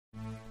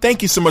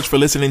Thank you so much for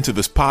listening to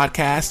this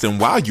podcast. And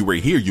while you were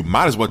here, you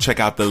might as well check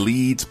out the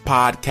Leeds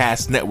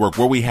Podcast Network,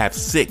 where we have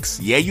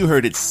 6, yeah, you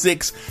heard it,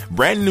 6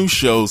 brand new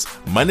shows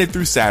Monday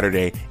through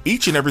Saturday,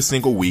 each and every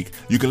single week.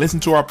 You can listen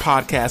to our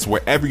podcast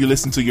wherever you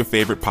listen to your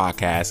favorite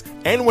podcasts,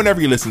 and whenever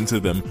you listen to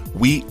them,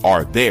 we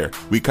are there.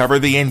 We cover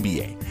the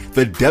NBA,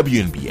 the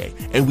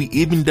WNBA, and we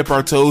even dip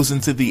our toes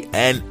into the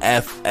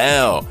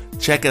NFL.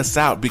 Check us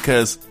out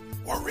because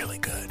we're really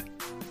good.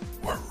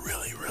 We're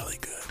really, really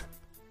good.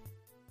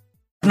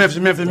 Memphis.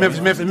 Nothing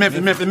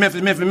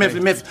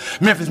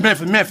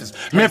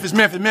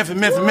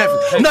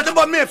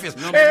but Memphis.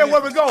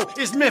 Everywhere we go,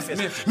 it's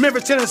Memphis.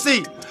 Memphis,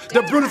 Tennessee,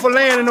 the beautiful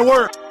land in the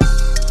world.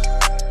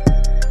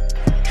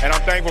 And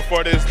I'm thankful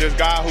for this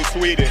guy who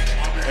tweeted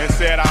and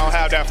said I don't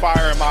have that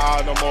fire in my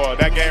eyes no more.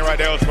 That game right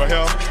there was for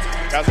him.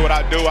 That's what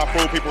I do. I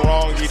prove people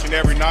wrong each and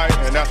every night,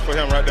 and that's for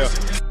him right there.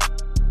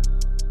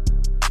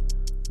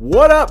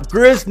 What up,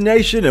 Grizz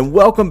Nation, and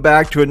welcome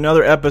back to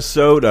another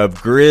episode of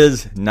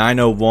Grizz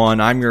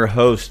 901. I'm your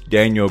host,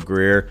 Daniel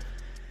Greer,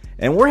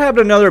 and we're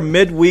having another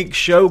midweek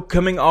show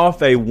coming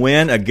off a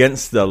win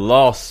against the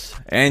Los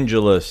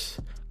Angeles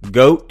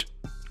GOAT,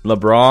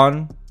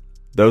 LeBron,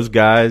 those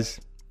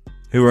guys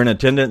who are in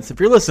attendance. If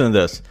you're listening to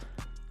this,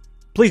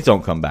 please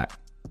don't come back.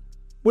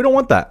 We don't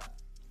want that.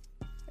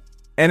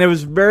 And it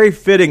was very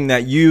fitting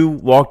that you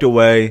walked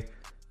away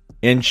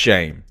in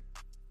shame.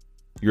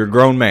 You're a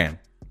grown man.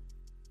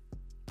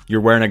 You're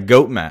wearing a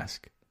GOAT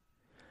mask.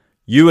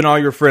 You and all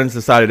your friends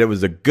decided it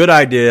was a good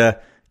idea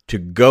to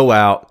go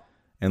out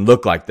and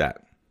look like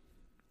that.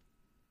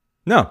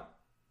 No.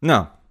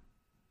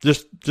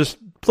 Just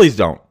please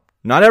don't.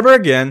 Not ever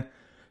again.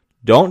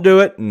 Don't do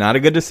it. Not a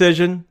good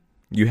decision.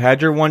 You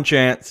had your one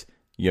chance.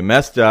 You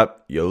messed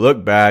up. You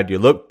look bad. You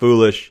look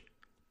foolish.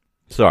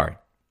 Sorry.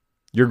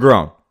 You're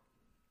grown.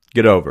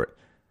 Get over it.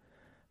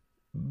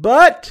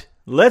 But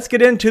let's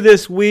get into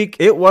this week.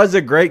 It was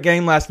a great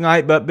game last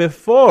night, but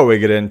before we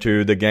get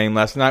into the game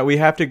last night, we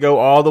have to go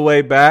all the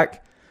way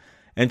back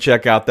and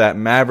check out that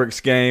Mavericks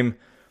game.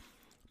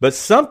 But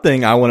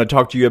something I want to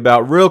talk to you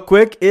about real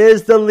quick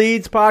is the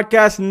Leeds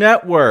Podcast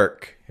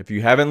Network. If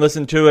you haven't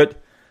listened to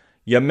it,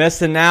 you're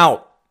missing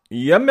out.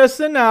 You're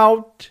missing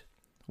out.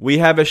 We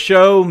have a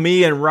show,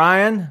 me and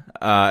Ryan,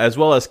 as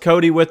well as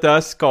Cody with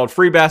us, called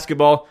Free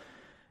Basketball.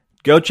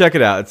 Go check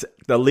it out. It's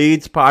the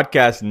Leeds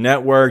Podcast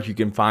Network. You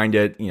can find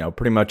it,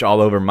 pretty much all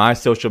over my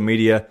social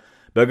media.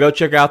 But go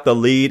check out the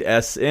Lead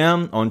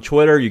SM on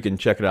Twitter. You can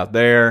check it out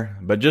there.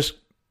 But just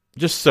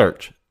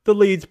search the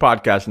Leeds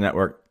Podcast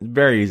Network.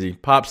 Very easy.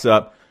 Pops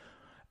up.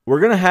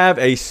 We're going to have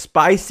a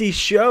spicy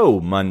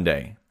show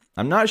Monday.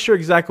 I'm not sure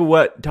exactly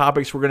what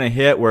topics we're going to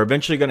hit. We're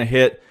eventually going to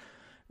hit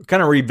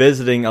kind of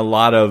revisiting a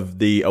lot of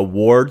the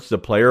awards, the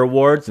player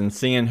awards, and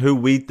seeing who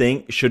we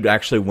think should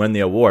actually win the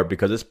award,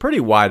 because it's pretty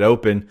wide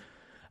open.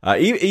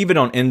 Even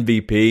on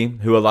MVP,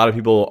 who a lot of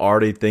people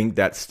already think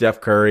that Steph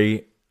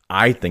Curry,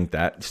 I think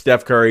that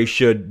Steph Curry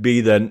should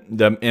be the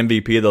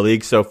MVP of the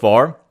league so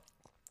far.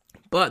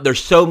 But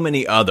there's so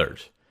many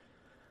others.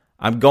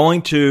 I'm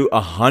going to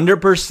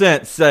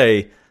 100%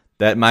 say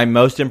that my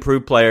most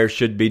improved player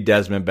should be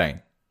Desmond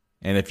Bane.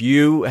 And if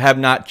you have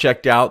not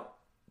checked out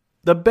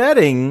the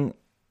betting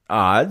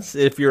odds,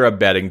 if you're a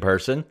betting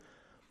person,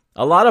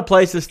 a lot of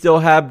places still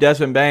have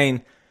Desmond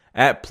Bane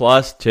at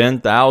plus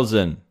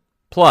 10,000.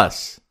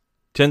 Plus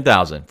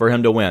 10,000 for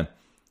him to win.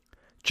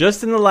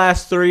 Just in the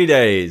last 3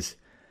 days,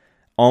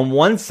 on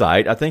one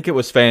site, I think it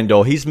was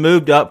FanDuel, he's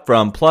moved up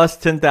from plus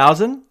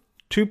 10,000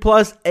 to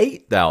plus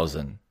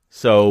 8,000.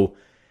 So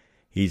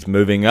he's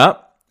moving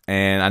up.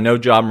 And I know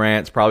Ja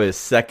Morant's probably the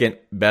second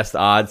best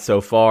odds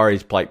so far.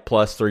 He's like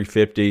plus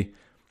 350.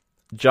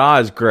 Ja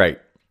is great.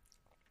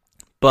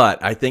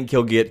 But I think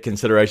he'll get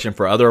consideration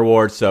for other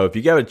awards. So if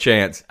you get a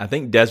chance, I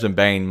think Desmond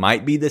Bane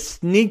might be the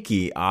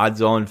sneaky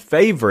odds-on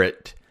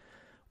favorite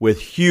with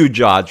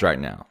huge odds right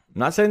now. I'm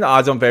not saying the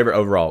odds-on favorite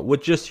overall,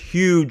 with just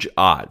huge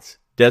odds.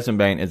 Desmond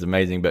Bane is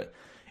amazing. But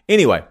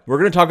anyway, we're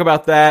going to talk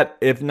about that.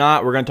 If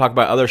not, we're going to talk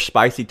about other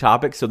spicy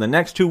topics. So the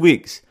next 2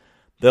 weeks,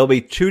 there'll be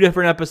 2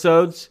 different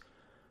episodes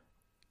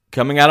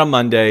coming out on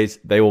Mondays.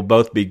 They will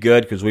both be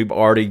good because we've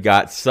already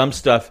got some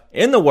stuff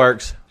in the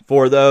works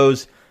for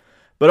those.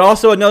 But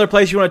also another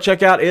place you want to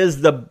check out is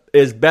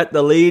Bet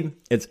the Lead.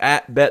 It's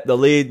at Bet the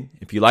Lead.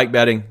 If you like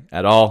betting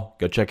at all,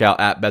 go check out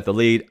at Bet the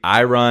Lead.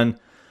 I run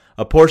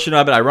a portion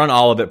of it. I run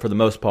all of it for the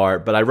most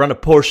part, but I run a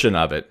portion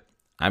of it.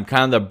 I'm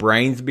kind of the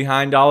brains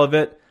behind all of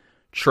it.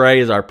 Trey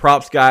is our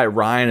props guy.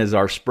 Ryan is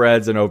our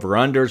spreads and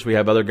over-unders. We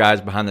have other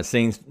guys behind the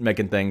scenes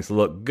making things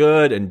look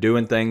good and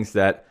doing things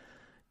that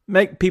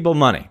make people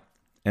money.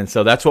 And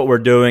so that's what we're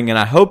doing, and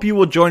I hope you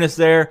will join us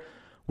there.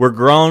 We're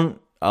grown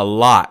a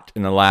lot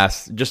in the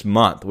last just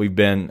month. We've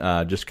been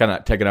just kind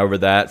of taking over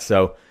that.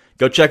 So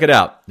go check it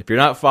out. If you're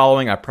not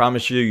following, I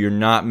promise you, you're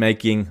not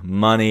making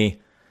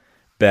money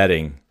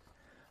betting.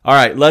 All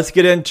right, let's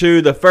get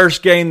into the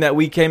first game that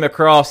we came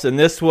across, and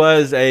this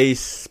was a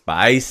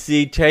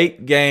spicy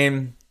take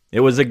game.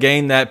 It was a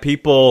game that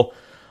people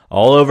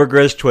all over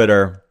Grizz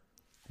Twitter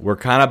were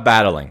kind of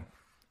battling.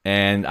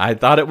 And I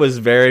thought it was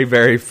very,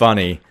 very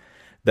funny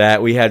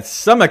that we had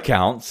some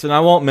accounts, and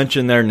I won't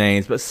mention their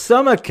names, but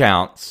some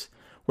accounts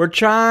were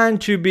trying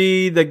to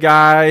be the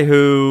guy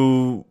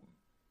who,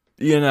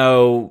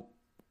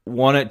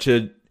 wanted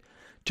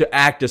to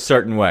act a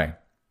certain way.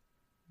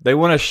 They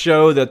want to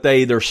show that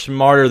they're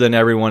smarter than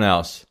everyone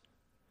else.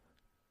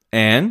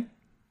 And,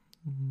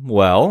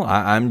 well,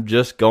 I'm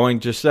just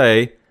going to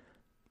say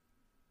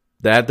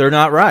that they're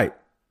not right.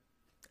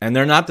 And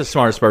they're not the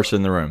smartest person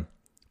in the room.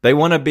 They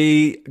want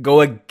to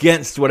go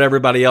against what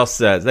everybody else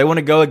says. They want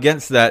to go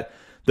against that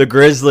the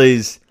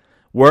Grizzlies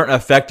weren't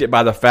affected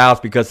by the fouls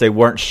because they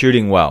weren't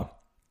shooting well.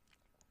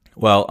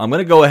 Well, I'm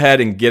going to go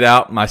ahead and get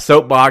out my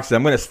soapbox, and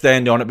I'm going to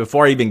stand on it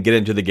before I even get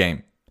into the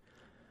game.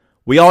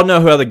 We all know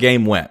how the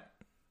game went.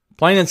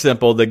 Plain and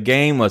simple, the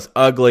game was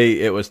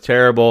ugly. It was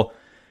terrible.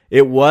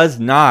 It was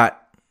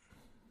not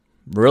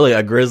really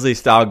a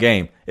Grizzly-style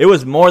game. It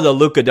was more the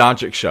Luka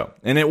Doncic show,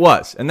 and it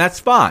was, and that's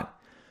fine.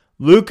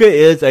 Luka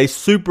is a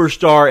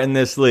superstar in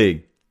this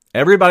league.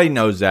 Everybody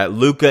knows that.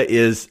 Luka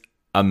is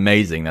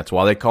amazing. That's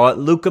why they call it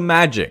Luka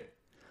Magic.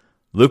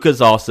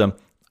 Luka's awesome.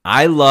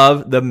 I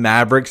love the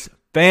Mavericks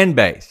fan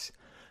base.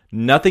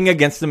 Nothing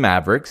against the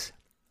Mavericks,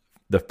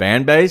 the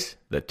fan base,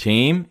 the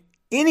team,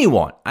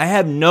 anyone. I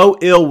have no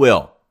ill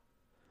will.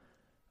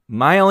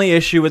 My only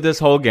issue with this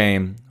whole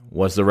game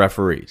was the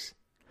referees.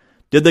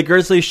 Did the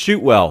Grizzlies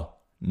shoot well?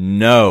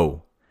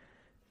 No.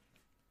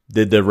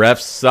 Did the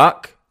refs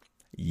suck?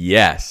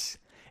 Yes.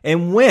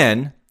 And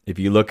when, if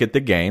you look at the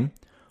game,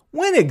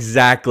 when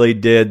exactly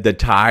did the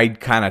tide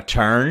kind of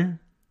turn?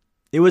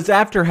 It was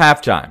after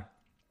halftime.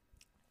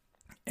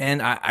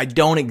 And I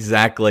don't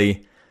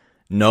exactly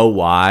know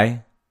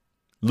why.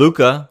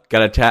 Luka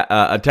got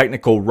a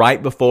technical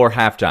right before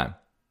halftime.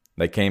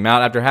 They came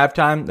out after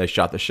halftime. They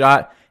shot the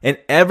shot. And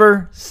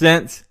ever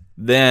since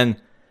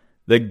then,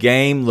 the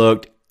game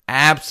looked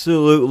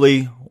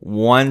absolutely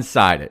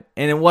one-sided.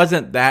 And it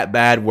wasn't that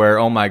bad where,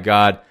 oh my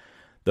God,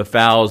 the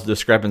fouls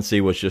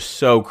discrepancy was just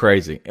so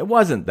crazy. It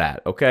wasn't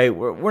that, okay?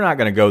 We're not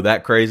going to go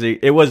that crazy.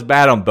 It was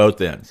bad on both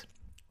ends.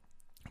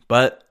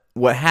 But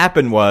what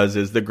happened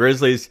is the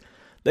Grizzlies,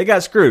 they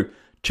got screwed.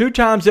 2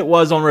 times it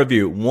was on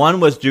review. One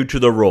was due to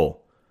the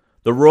rule.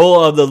 The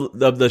rule of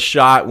the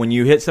shot, when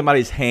you hit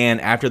somebody's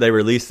hand after they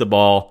release the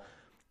ball,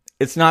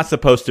 it's not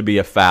supposed to be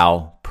a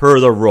foul per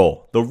the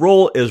rule. The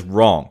rule is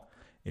wrong.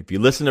 If you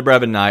listen to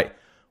Brevin Knight,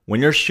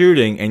 when you're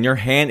shooting and your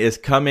hand is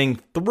coming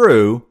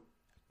through,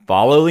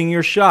 following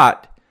your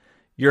shot,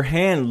 your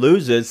hand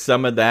loses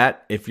some of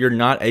that if you're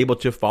not able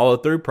to follow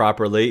through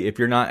properly, if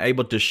you're not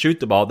able to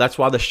shoot the ball. That's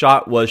why the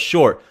shot was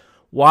short.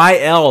 Why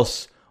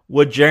else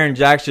would Jaren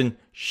Jackson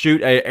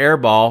shoot an air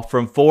ball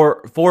from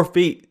 4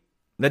 feet?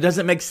 That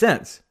doesn't make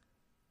sense.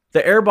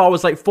 The air ball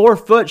was like 4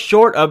 foot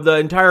short of the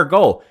entire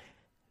goal.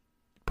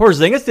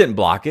 Porzingis didn't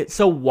block it,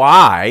 so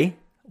why,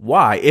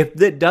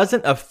 if it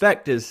doesn't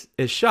affect his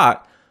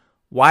shot,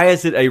 why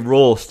is it a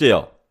rule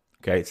still?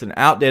 Okay, it's an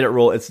outdated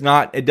rule.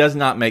 It does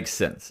not make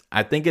sense.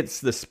 I think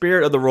it's the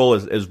spirit of the rule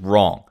is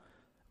wrong.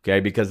 Okay,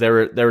 because they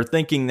were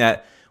thinking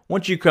that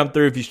once you come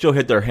through, if you still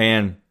hit their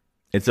hand,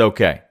 it's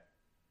okay.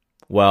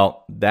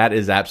 Well, that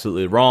is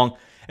absolutely wrong.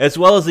 As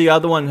well as the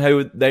other one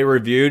who they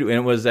reviewed, and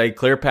it was a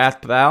clear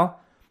path foul.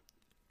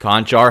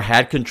 Konchar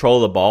had control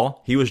of the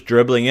ball. He was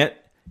dribbling it.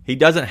 He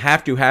doesn't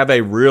have to have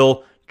a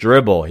real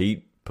dribble.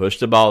 He pushed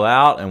the ball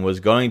out and was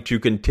going to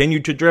continue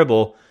to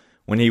dribble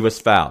when he was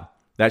fouled.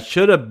 That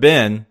should have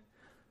been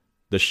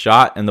the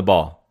shot and the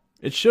ball.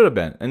 It should have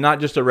been, and not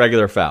just a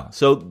regular foul.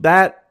 So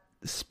that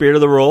spirit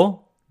of the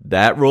rule,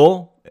 that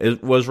rule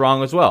was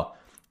wrong as well.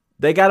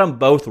 They got them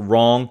both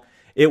wrong.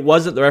 It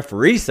wasn't the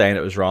referee saying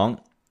it was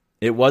wrong.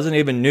 It wasn't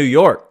even New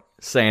York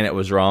saying it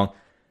was wrong.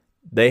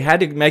 They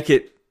had to make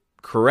it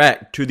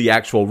correct to the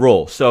actual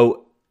rule.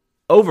 So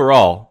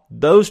overall,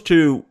 those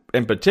two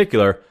in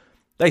particular,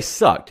 they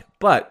sucked.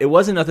 But it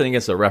wasn't nothing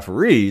against the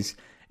referees.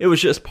 It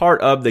was just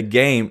part of the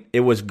game.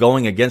 It was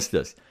going against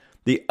us.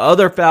 The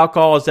other foul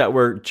calls that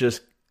were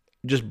just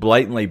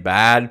blatantly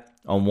bad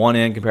on one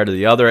end compared to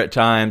the other at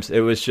times, it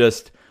was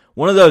just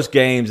one of those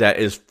games that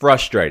is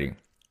frustrating.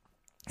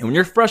 And when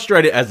you're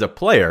frustrated as a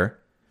player,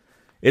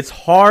 it's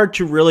hard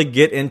to really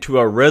get into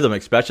a rhythm,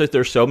 especially if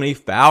there's so many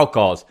foul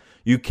calls.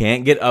 You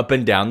can't get up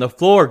and down the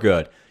floor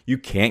good. You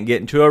can't get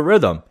into a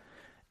rhythm.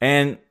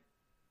 And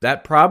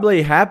that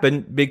probably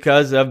happened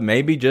because of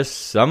maybe just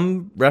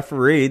some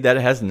referee that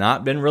has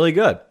not been really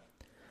good.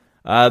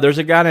 There's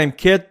a guy named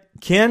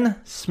Ken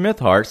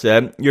Smithhart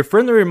said, your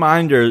friendly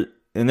reminder,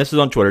 and this is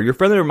on Twitter, your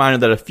friendly reminder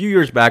that a few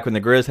years back when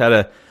the Grizz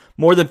had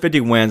more than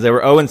 50 wins, they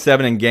were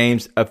 0-7 in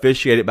games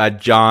officiated by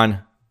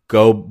John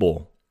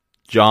Goble.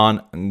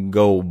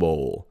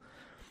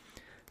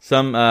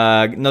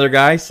 Another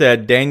guy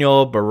said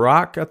Daniel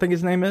Barak, I think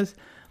his name is.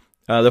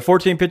 The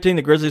 14-15,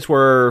 the Grizzlies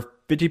were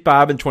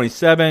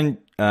 55-27.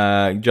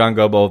 John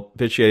Goble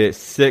officiated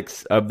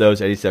 6 of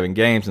those 87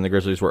 games, and the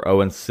Grizzlies were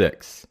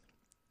 0-6.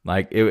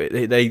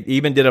 They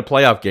even did a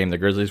playoff game. The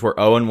Grizzlies were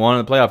 0-1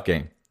 in the playoff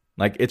game.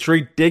 It's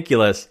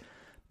ridiculous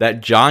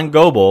that John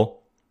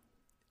Goble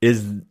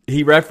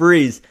he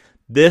referees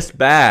this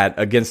bad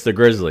against the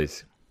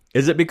Grizzlies?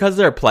 Is it because of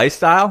their play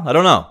style? I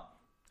don't know.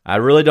 I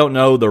really don't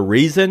know the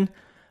reason,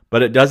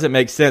 but it doesn't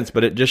make sense.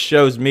 But it just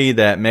shows me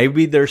that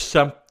maybe there's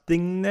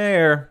something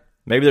there.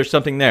 Maybe there's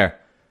something there.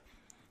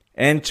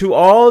 And to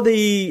all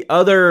the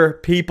other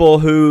people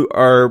who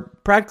are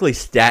practically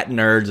stat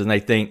nerds and they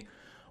think,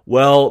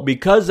 well,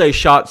 because they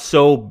shot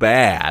so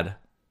bad,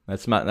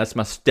 that's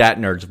my stat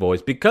nerd's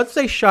voice, because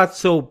they shot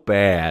so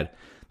bad,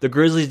 the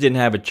Grizzlies didn't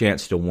have a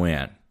chance to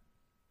win.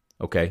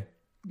 Okay,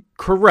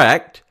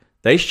 correct.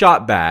 They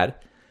shot bad.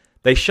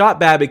 They shot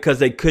bad because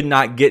they could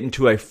not get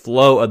into a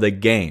flow of the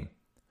game.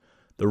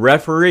 The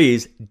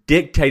referees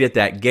dictated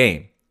that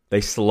game.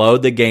 They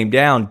slowed the game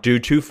down due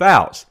to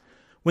fouls.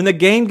 When the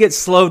game gets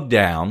slowed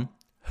down,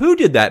 who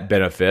did that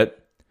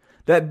benefit?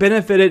 That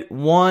benefited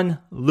one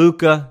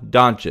Luka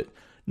Doncic.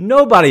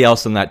 Nobody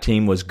else on that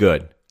team was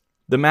good.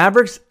 The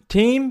Mavericks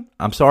team,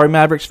 I'm sorry,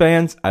 Mavericks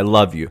fans, I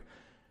love you.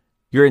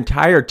 Your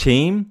entire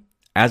team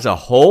as a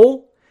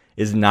whole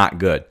is not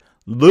good.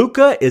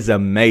 Luka is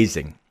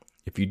amazing.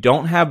 If you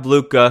don't have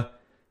Luka,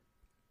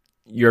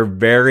 you're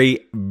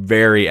very,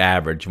 very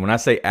average. When I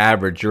say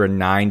average, you're a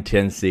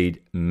 9-10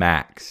 seed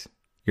max.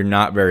 You're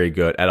not very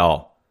good at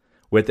all.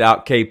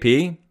 Without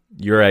KP,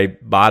 you're a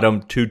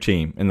bottom 2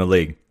 team in the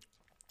league.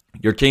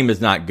 Your team is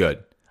not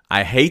good.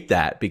 I hate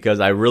that because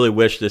I really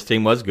wish this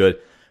team was good,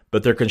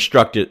 but they're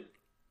constructed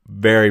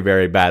very,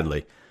 very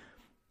badly.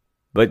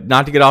 But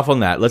not to get off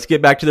on that, let's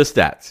get back to the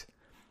stats.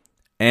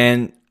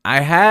 And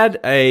I had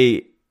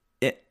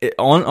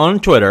on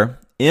Twitter,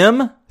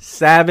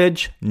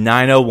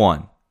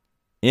 MSavage901.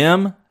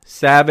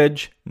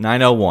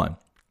 MSavage901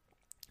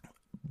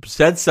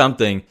 said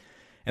something,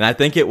 and I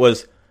think it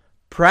was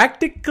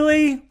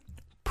practically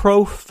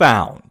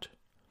profound.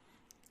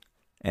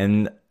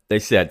 And they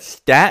said,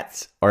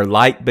 stats are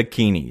like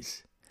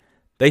bikinis.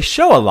 They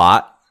show a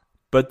lot,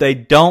 but they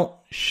don't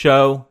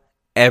show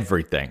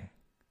everything.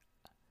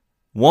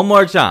 One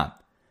more time.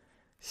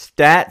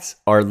 Stats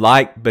are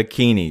like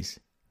bikinis.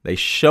 They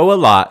show a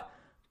lot,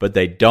 but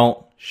they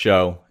don't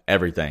show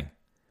everything.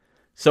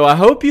 So I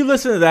hope you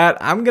listen to that.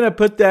 I'm going to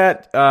put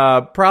that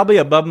probably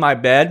above my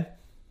bed.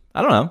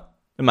 I don't know,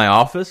 in my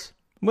office.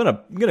 I'm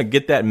gonna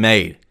get that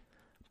made.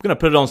 I'm going to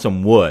put it on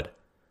some wood.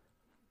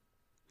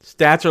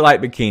 Stats are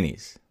like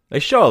bikinis. They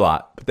show a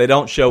lot, but they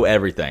don't show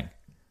everything.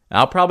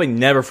 I'll probably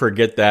never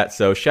forget that.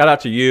 So shout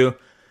out to you.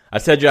 I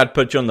said I'd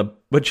put you on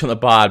the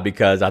pod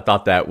because I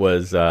thought that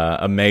was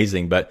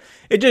amazing. But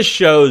it just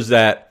shows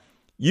that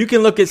you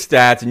can look at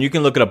stats and you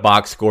can look at a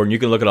box score and you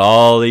can look at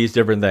all these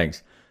different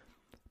things.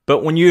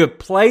 But when you have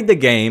played the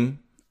game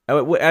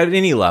at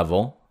any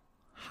level,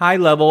 high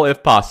level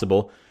if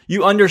possible,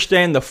 you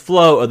understand the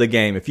flow of the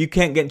game. If you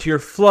can't get into your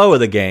flow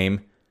of the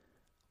game,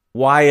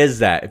 why is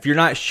that? If you're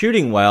not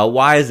shooting well,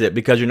 why is it?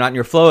 Because you're not in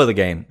your flow of the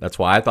game. That's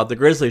why I thought the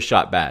Grizzlies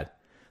shot bad.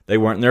 They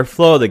weren't in their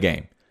flow of the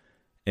game.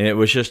 And it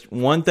was just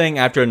one thing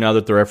after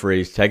another, the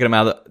referees taking them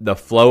out of the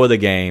flow of the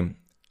game.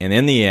 And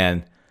in the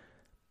end,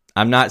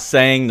 I'm not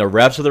saying the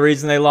refs are the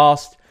reason they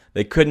lost.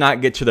 They could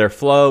not get to their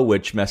flow,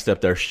 which messed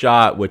up their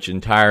shot, which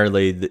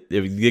entirely,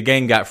 the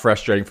game got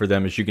frustrating for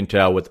them, as you can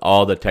tell, with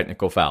all the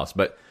technical fouls.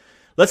 But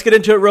let's get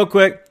into it real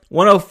quick.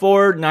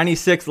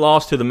 104-96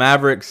 loss to the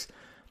Mavericks.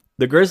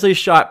 The Grizzlies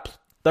shot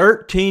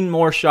 13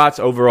 more shots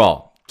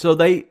overall. So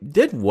they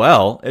did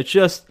well. It's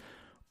just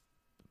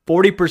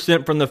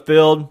 40% from the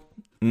field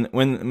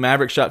when the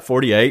Mavericks shot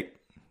 48.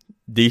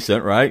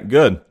 Decent, right?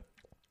 Good.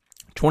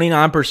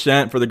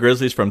 29% for the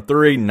Grizzlies from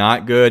 3.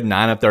 Not good.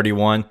 9 of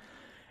 31.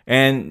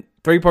 And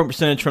three-point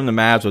percentage from the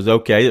Mavs was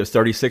okay. It was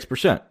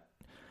 36%.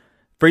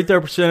 Free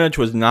throw percentage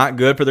was not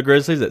good for the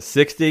Grizzlies at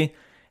 60.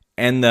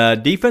 And the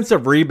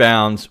defensive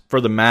rebounds for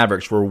the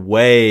Mavericks were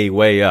way,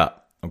 way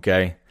up.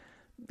 Okay?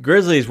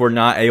 Grizzlies were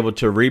not able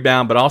to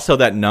rebound, but also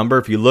that number,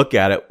 if you look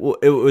at it,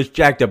 it was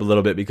jacked up a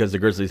little bit because the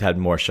Grizzlies had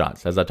more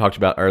shots, as I talked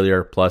about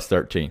earlier, plus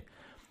 13.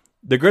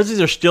 The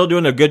Grizzlies are still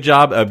doing a good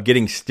job of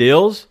getting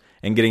steals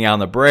and getting out on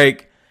the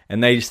break,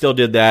 and they still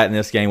did that in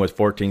this game with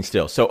 14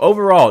 steals. So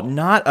overall,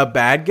 not a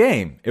bad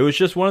game. It was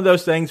just one of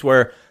those things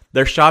where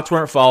their shots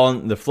weren't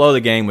falling. The flow of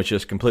the game was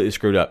just completely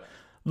screwed up.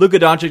 Luka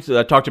Doncic, that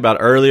I talked about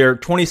earlier,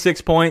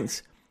 26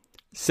 points,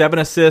 7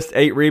 assists,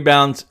 8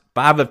 rebounds,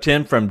 5 of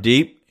 10 from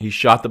deep. He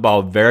shot the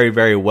ball very,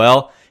 very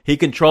well. He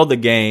controlled the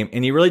game,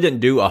 and he really didn't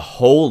do a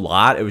whole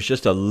lot. It was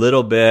just a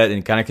little bit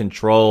and kind of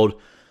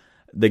controlled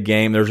the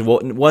game. There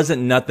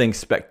wasn't nothing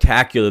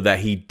spectacular that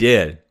he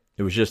did.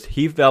 It was just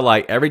he felt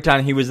like every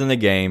time he was in the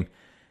game,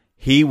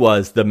 he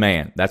was the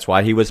man. That's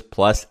why he was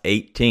plus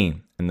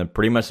 18. And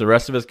pretty much the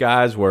rest of his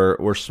guys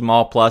were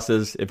small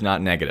pluses, if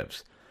not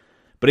negatives.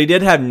 But he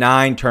did have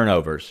 9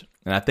 turnovers.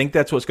 And I think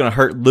that's what's going to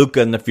hurt Luka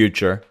in the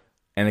future.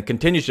 And it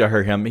continues to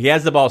hurt him. He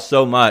has the ball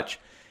so much.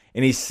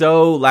 And he's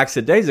so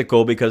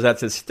lackadaisical because that's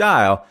his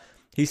style.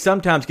 He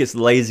sometimes gets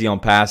lazy on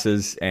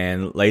passes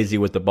and lazy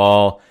with the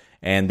ball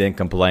and then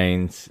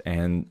complains.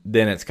 And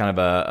then it's kind of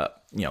a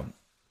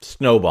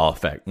snowball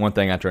effect, one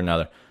thing after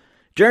another.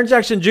 Jaren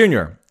Jackson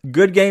Jr.,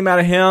 good game out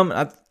of him.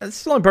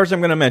 That's the only person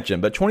I'm going to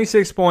mention. But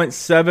 26 points,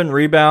 7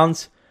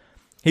 rebounds.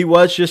 He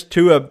was just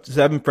 2 of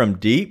 7 from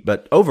deep,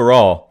 but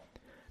overall,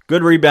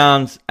 good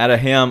rebounds out of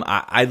him.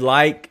 I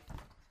like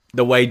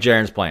the way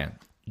Jaren's playing.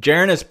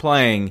 Jaren is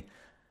playing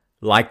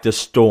like the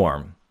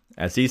storm.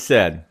 As he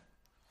said,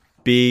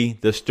 be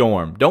the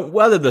storm. Don't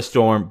weather the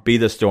storm, be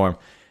the storm.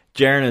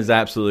 Jaren is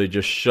absolutely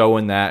just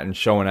showing that and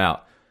showing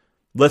out.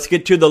 Let's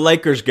get to the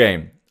Lakers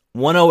game.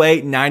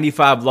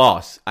 108-95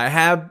 loss. I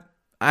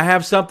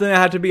have something I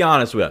have to be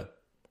honest with.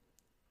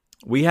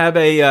 We have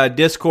a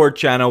Discord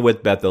channel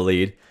with Bet the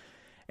Lead.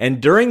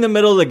 And during the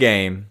middle of the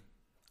game,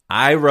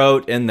 I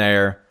wrote in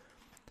there,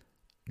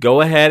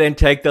 go ahead and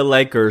take the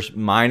Lakers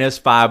minus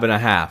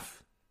 5.5.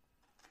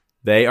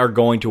 They are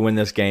going to win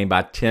this game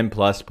by 10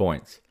 plus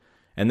points.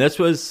 And this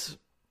was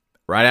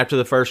right after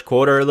the first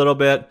quarter a little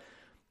bit.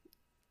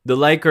 The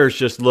Lakers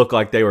just looked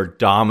like they were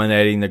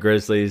dominating the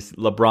Grizzlies.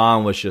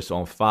 LeBron was just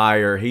on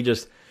fire. He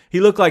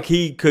looked like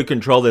he could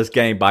control this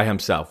game by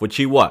himself, which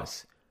he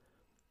was.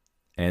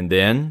 And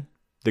then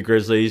the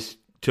Grizzlies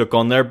took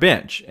on their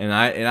bench. And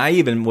I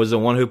even was the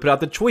one who put out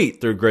the tweet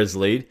through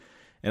Grizzly.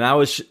 And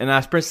I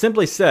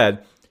simply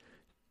said,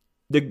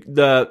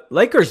 the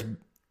Lakers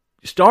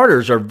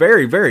starters are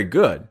very, very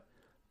good,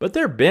 but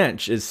their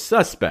bench is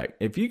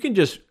suspect. If you can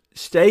just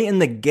stay in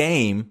the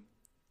game,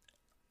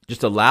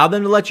 just allow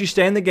them to let you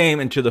stay in the game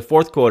into the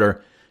fourth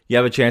quarter, you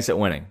have a chance at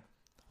winning.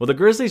 Well, the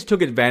Grizzlies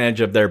took advantage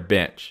of their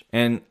bench.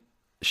 And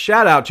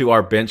shout out to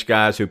our bench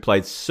guys who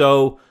played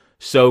so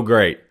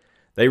great.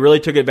 They really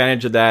took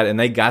advantage of that, and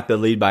they got the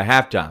lead by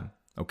halftime.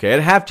 Okay,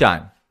 at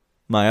halftime,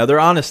 my other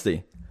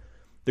honesty,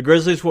 the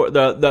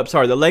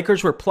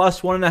Lakers were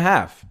plus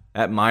 1.5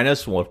 at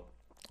minus. Well,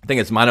 I think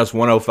it's minus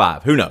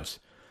 105. Who knows?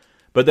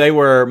 But they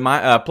were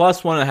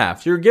plus 1.5.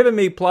 So you're giving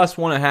me plus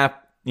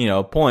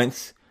 1.5,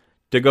 points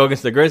to go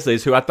against the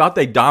Grizzlies, who I thought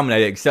they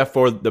dominated, except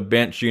for the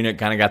bench unit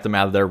kind of got them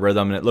out of their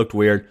rhythm, and it looked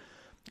weird.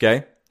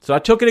 Okay, so I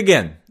took it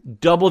again,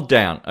 doubled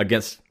down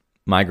against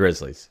my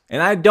Grizzlies,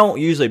 and I don't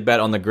usually bet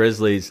on the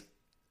Grizzlies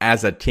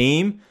as a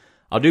team.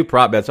 I'll do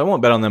prop bets. I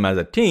won't bet on them as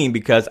a team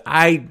because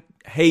I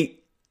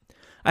hate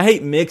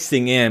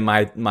mixing in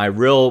my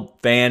real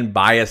fan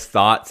biased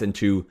thoughts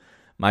into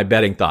my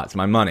betting thoughts,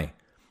 my money.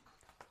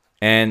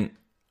 And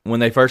when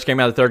they first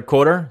came out of the third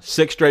quarter,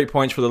 6 straight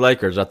points for the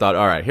Lakers, I thought,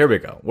 all right, here we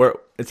go.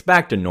 It's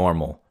back to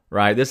normal,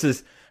 right? This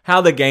is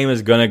how the game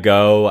is going to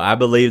go. I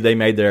believe they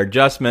made their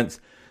adjustments.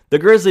 The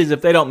Grizzlies,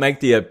 if they don't make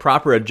the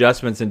proper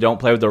adjustments and don't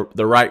play with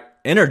the right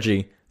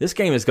energy, this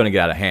game is going to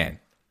get out of hand,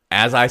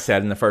 as I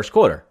said in the first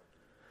quarter.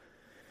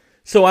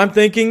 So I'm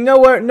thinking,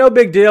 no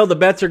big deal. The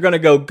bets are going to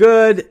go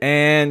good.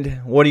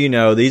 And what do you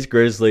know? These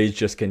Grizzlies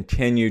just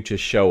continue to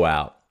show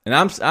out. And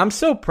I'm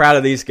so proud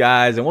of these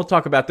guys, and we'll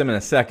talk about them in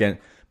a second.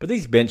 But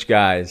these bench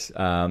guys,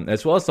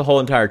 as well as the whole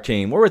entire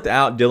team, we're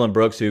without Dylan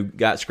Brooks, who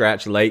got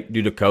scratched late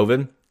due to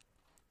COVID.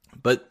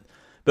 But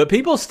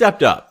people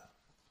stepped up.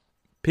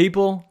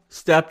 People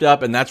stepped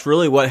up, and that's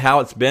really how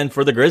it's been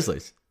for the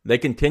Grizzlies. They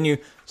continue.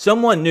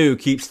 Someone new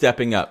keeps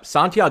stepping up.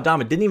 Santi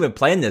Aldama didn't even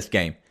play in this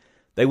game.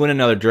 They went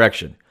another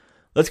direction.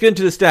 Let's get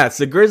into the stats.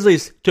 The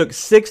Grizzlies took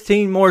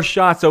 16 more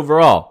shots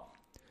overall.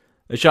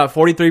 They shot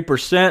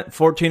 43%,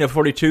 14 of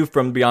 42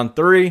 from beyond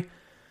 3.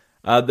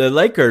 The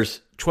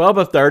Lakers, 12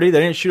 of 30.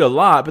 They didn't shoot a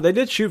lot, but they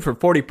did shoot for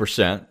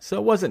 40%, so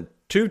it wasn't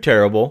too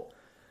terrible.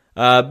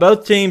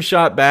 Both teams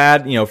shot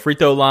bad. Free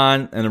throw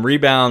line and the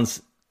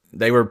rebounds,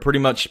 they were pretty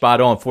much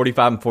spot on,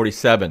 45 and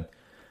 47.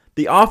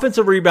 The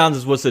offensive rebounds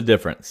is what's the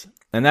difference,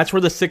 and that's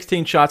where the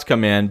 16 shots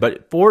come in,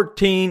 but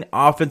 14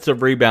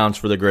 offensive rebounds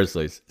for the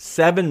Grizzlies,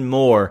 7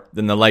 more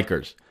than the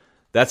Lakers.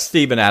 That's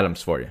Steven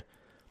Adams for you.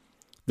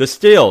 The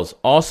steals,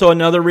 also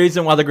another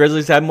reason why the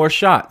Grizzlies had more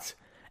shots.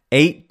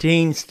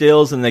 18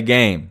 steals in the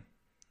game.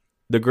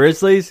 The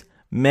Grizzlies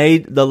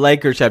made the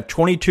Lakers have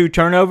 22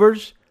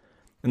 turnovers,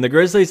 and the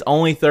Grizzlies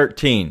only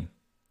 13.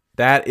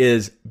 That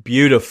is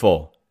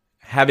beautiful.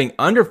 Having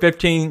under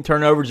 15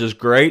 turnovers is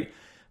great.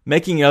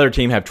 Making the other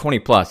team have 20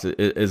 plus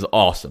is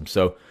awesome.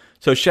 So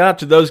shout out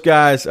to those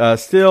guys.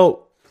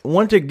 Still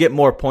wanted to get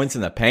more points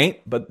in the paint,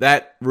 but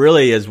that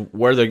really is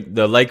where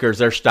the Lakers,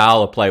 their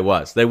style of play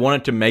was. They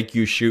wanted to make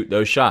you shoot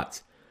those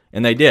shots,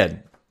 and they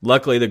did.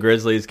 Luckily, the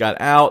Grizzlies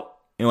got out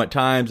at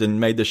times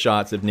and made the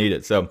shots if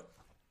needed. So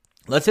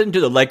let's hit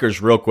into the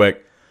Lakers real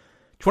quick.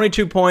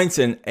 22 points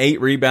and 8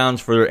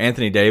 rebounds for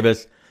Anthony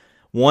Davis,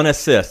 1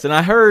 assist. And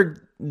I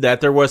heard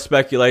that there was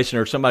speculation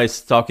or somebody's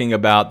talking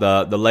about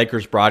the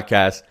Lakers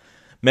broadcast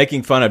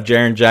making fun of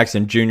Jaren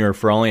Jackson Jr.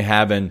 for only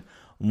having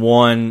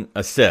 1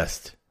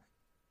 assist.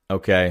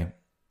 Okay.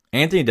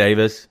 Anthony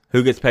Davis,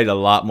 who gets paid a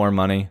lot more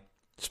money,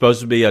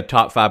 supposed to be a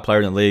top 5 player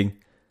in the league,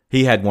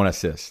 he had 1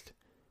 assist.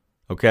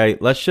 Okay,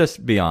 let's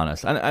just be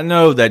honest. I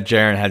know that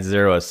Jaren had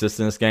 0 assists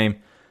in this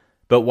game,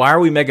 but why are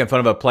we making fun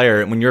of a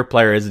player when your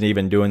player isn't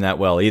even doing that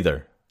well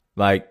either?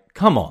 Like,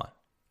 come on.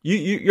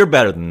 You're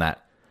better than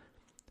that.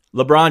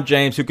 LeBron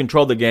James, who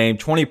controlled the game,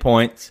 20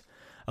 points,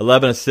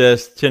 11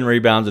 assists, 10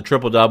 rebounds, a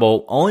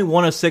triple-double, only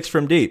 1 of 6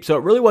 from deep. So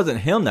it really wasn't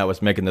him that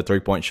was making the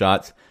 3-point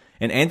shots.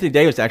 And Anthony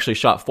Davis actually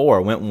shot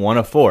 4, went 1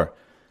 of 4.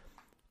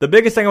 The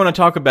biggest thing I want to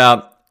talk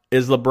about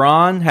is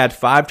LeBron had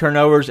 5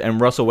 turnovers and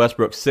Russell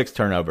Westbrook 6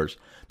 turnovers.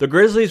 The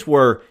Grizzlies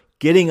were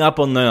getting up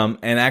on them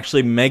and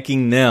actually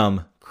making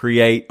them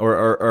create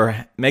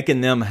or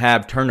making them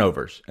have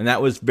turnovers. And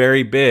that was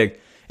very big.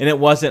 And it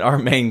wasn't our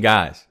main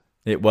guys.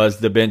 It was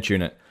the bench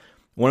unit.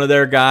 One of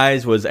their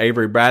guys was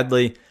Avery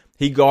Bradley.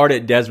 He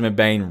guarded Desmond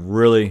Bane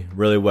really,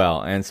 really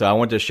well. And so I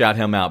want to shout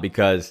him out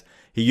because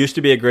he used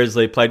to be a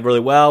Grizzly, played really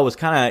well, was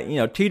kind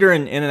of,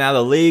 teetering in and out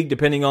of the league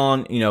depending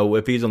on,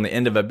 if he's on the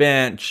end of a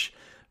bench.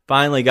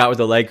 Finally got with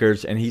the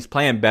Lakers, and he's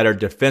playing better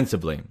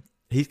defensively.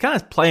 He's kind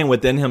of playing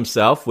within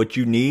himself, which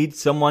you need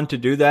someone to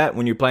do that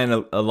when you're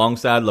playing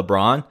alongside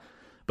LeBron,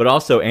 but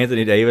also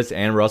Anthony Davis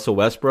and Russell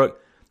Westbrook.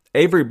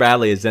 Avery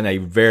Bradley is in a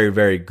very,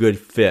 very good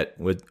fit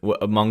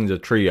among the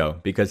trio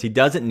because he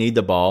doesn't need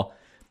the ball.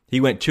 He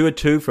went 2 of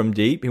 2 from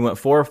deep. He went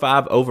 4 or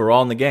 5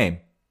 overall in the game.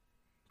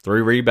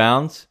 3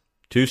 rebounds,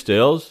 2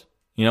 steals.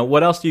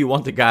 What else do you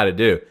want the guy to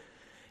do?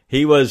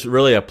 He was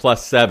really a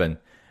 +7.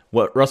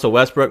 What Russell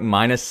Westbrook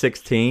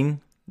 -16,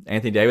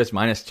 Anthony Davis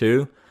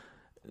 -2.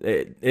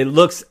 It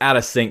looks out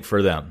of sync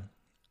for them.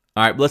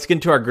 All right, let's get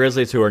into our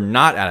Grizzlies who are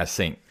not out of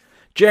sync.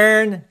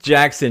 Jaren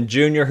Jackson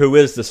Jr., who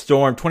is the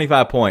Storm,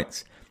 25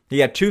 points. He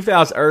had 2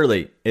 fouls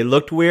early. It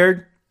looked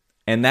weird,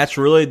 and that's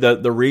really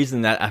the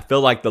reason that I feel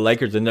like the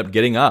Lakers ended up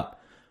getting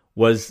up,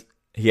 was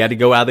he had to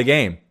go out of the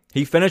game.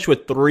 He finished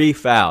with 3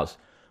 fouls,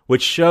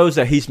 which shows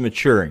that he's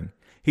maturing.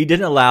 He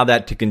didn't allow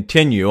that to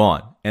continue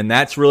on, and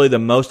that's really the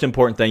most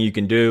important thing you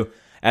can do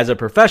as a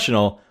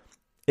professional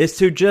is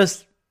to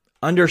just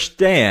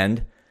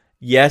understand,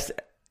 yes,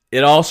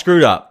 it all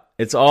screwed up.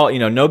 It's all,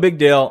 no big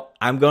deal.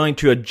 I'm going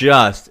to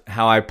adjust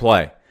how I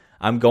play.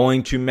 I'm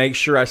going to make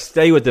sure I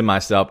stay within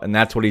myself, and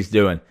that's what he's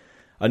doing.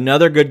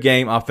 Another good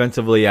game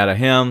offensively out of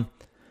him,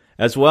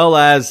 as well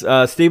as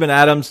Steven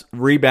Adams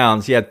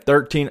rebounds. He had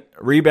 13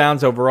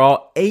 rebounds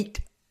overall.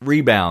 8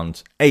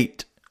 rebounds.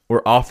 8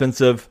 were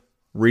offensive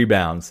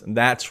rebounds. And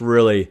that's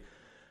really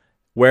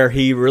where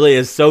he really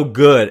is so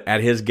good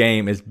at his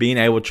game, is being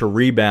able to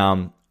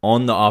rebound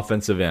on the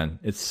offensive end.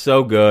 It's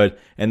so good,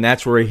 and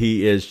that's where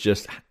he is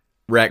just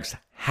wreaks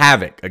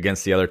havoc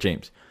against the other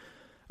teams.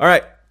 All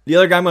right, the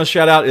other guy I'm going to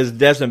shout out is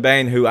Desmond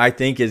Bane, who I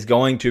think is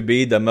going to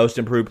be the most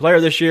improved player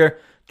this year.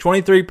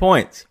 23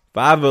 points,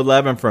 5 of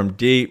 11 from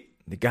deep.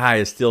 The guy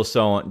is still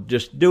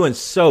just doing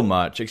so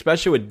much,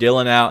 especially with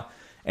Dillon out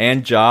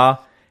and Ja.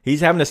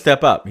 He's having to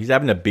step up. He's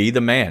having to be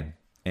the man.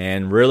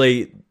 And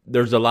really,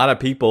 there's a lot of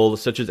people,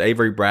 such as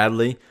Avery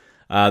Bradley,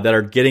 that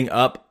are getting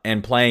up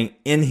and playing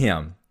in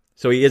him.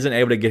 So he isn't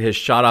able to get his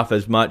shot off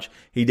as much.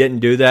 He didn't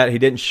do that. He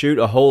didn't shoot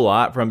a whole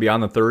lot from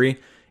beyond the 3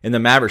 in the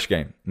Mavericks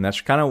game. And that's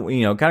kind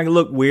of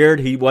looked weird.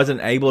 He wasn't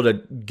able to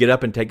get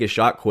up and take his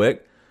shot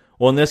quick.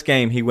 Well, in this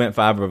game, he went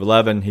 5 of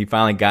 11. He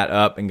finally got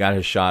up and got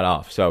his shot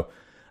off. So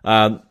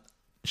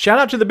shout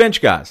out to the bench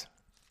guys.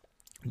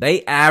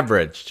 They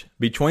averaged,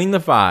 between the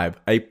 5,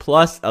 a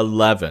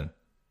 +11.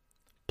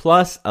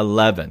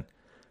 +11.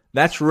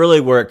 That's really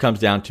where it comes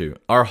down to.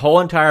 Our whole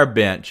entire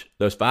bench,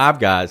 those 5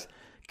 guys,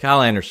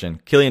 Kyle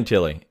Anderson, Killian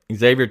Tilly,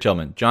 Xavier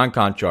Tillman, John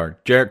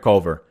Conchard, Jarrett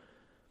Culver.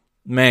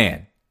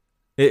 Man,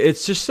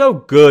 it's just so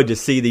good to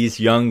see these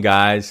young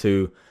guys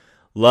who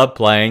love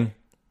playing.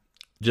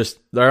 Just,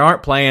 they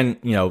aren't playing,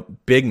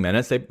 big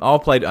minutes. They all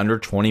played under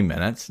 20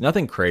 minutes.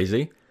 Nothing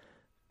crazy.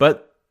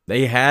 But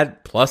they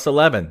had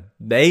 +11.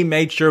 They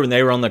made sure when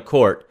they were on the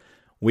court,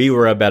 we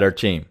were a better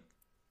team.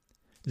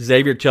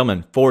 Xavier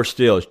Tillman, 4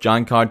 steals.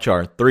 John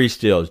Conchar, 3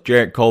 steals.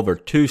 Jarrett Culver,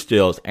 2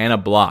 steals and a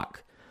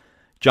block.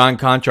 John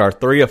Conchar,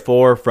 3 of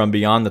 4 from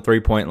beyond the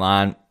 3-point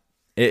line.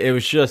 It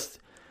was just,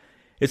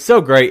 it's so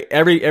great.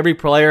 Every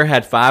player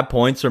had 5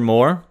 points or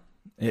more.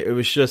 It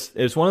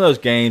was one of those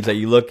games that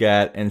you look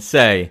at and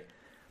say,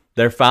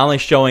 they're finally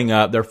showing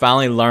up. They're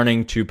finally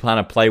learning to kind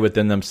of play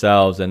within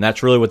themselves, and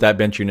that's really what that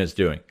bench unit is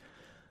doing.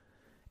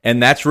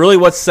 And that's really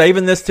what's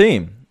saving this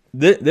team.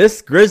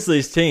 This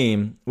Grizzlies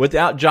team,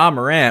 without Ja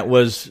Morant,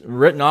 was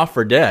written off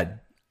for dead.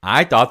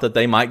 I thought that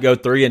they might go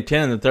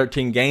 3-10 in the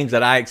 13 games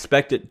that I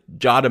expected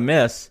Ja to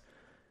miss,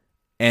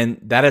 and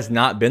that has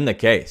not been the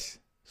case.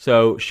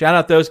 So shout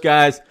out those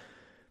guys.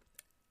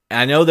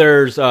 I know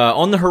there's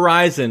on the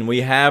horizon,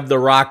 we have the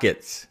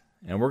Rockets,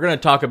 and we're going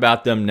to talk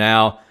about them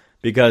now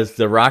because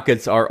the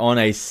Rockets are on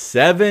a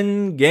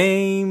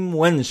 7-game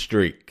win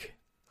streak.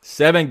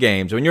 7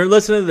 games. When you're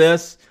listening to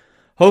this,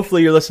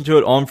 hopefully you're listening to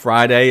it on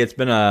Friday. It's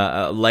been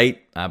a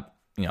late,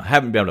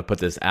 haven't been able to put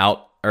this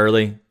out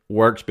early.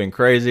 Work's been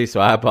crazy,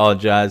 so I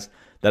apologize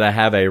that I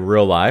have a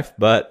real life.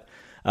 But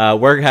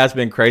work has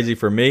been crazy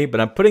for me, but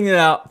I'm putting it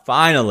out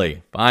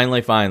finally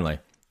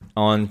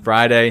on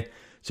Friday.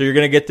 So you're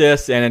going to get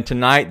this, and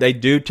tonight they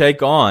do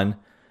take on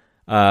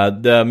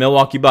the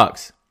Milwaukee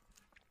Bucks.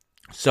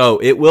 So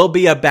it will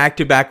be a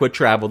back-to-back with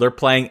travel. They're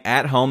playing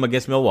at home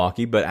against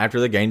Milwaukee, but after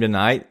the game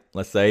tonight,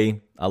 let's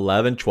say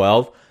 11,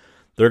 12,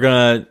 they're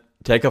going to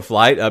take a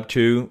flight up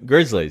to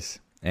Grizzlies,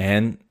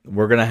 and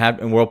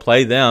we'll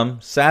play them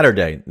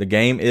Saturday. The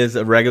game is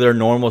a regular,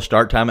 normal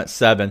start time at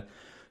 7,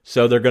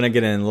 so they're going to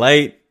get in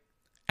late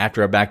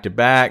after a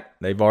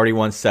back-to-back. They've already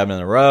won 7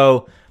 in a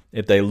row.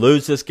 If they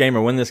lose this game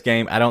or win this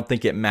game, I don't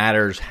think it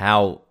matters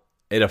how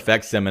it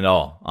affects them at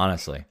all,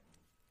 honestly.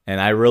 And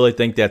I really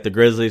think that the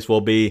Grizzlies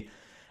will be,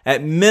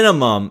 at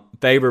minimum,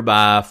 favored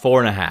by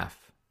 4.5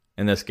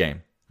 in this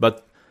game.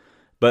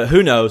 But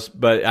who knows?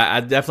 But I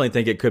definitely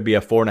think it could be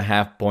a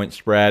 4.5 point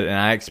spread, and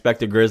I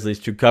expect the Grizzlies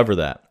to cover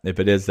that if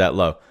it is that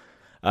low.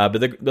 But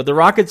the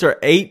Rockets are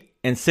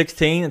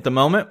 8-16 at the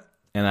moment,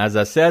 and as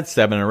I said,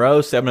 7 in a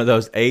row, 7 of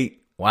those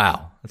 8.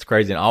 Wow, that's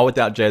crazy, and all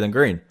without Jalen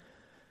Green.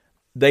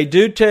 They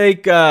do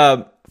take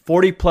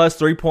 40-plus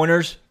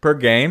three-pointers per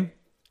game,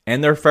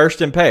 and they're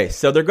first in pace.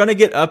 So they're going to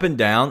get up and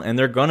down, and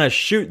they're going to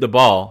shoot the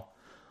ball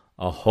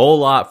a whole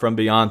lot from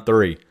beyond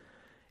three.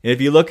 And if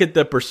you look at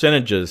the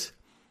percentages,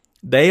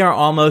 they are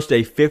almost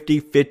a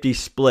 50-50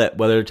 split,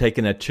 whether they're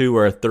taking a 2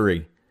 or a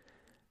 3.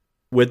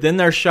 Within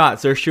their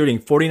shots, they're shooting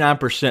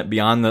 49%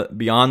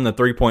 beyond the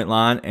three-point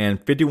line,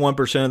 and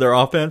 51% of their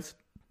offense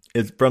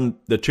is from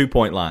the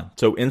 2-point line.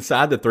 So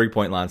inside the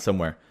 3-point line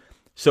somewhere.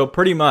 So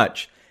pretty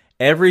much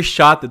every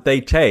shot that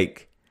they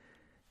take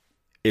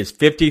is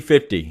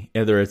 50-50,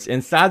 either it's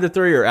inside the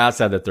 3 or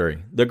outside the 3.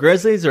 The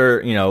Grizzlies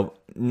are,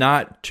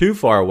 not too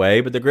far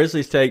away, but the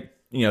Grizzlies take,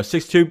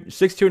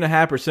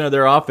 62.5% of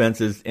their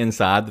offense is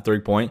inside the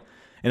 3-point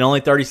and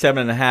only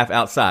 37.5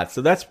 outside.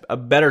 So that's a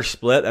better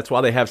split. That's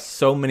why they have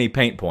so many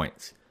paint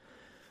points.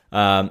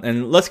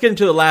 And let's get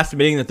into the last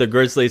meeting that the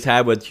Grizzlies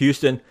had with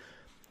Houston.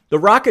 The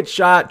Rockets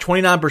shot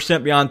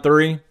 29% beyond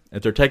 3.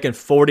 If they're taking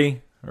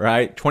 40,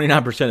 right,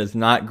 29% is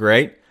not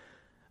great.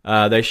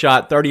 They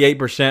shot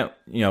 38%,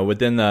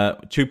 within the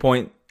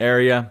 2-point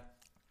area.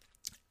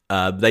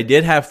 They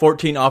did have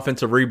 14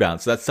 offensive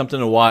rebounds, so that's something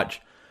to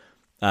watch.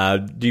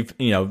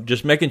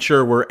 Just making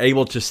sure we're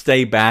able to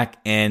stay back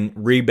and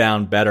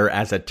rebound better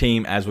as a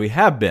team as we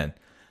have been.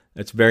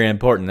 That's very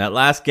important. That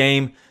last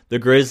game, the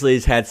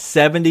Grizzlies had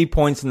 70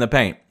 points in the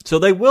paint. So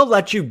they will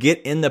let you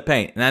get in the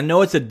paint. And I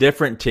know it's a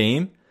different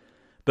team,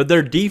 but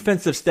their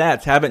defensive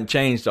stats haven't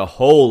changed a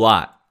whole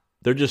lot.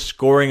 They're just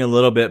scoring a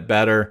little bit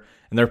better,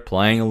 and they're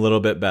playing a little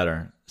bit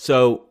better.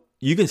 So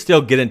you can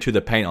still get into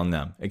the paint on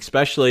them,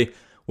 especially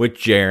with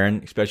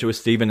Jaren, especially with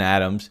Steven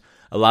Adams.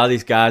 A lot of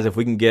these guys, if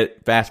we can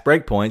get fast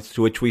break points,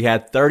 to which we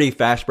had 30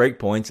 fast break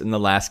points in the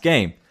last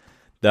game,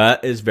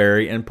 that is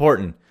very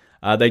important.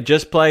 They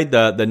just played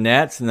the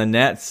Nets, and the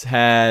Nets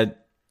had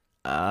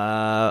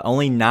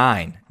only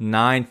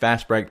nine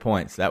fast break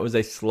points. That was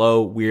a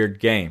slow, weird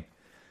game.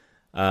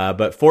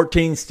 But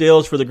 14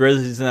 steals for the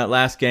Grizzlies in that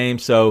last game.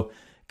 So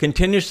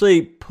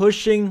continuously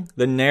pushing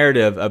the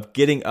narrative of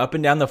getting up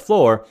and down the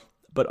floor,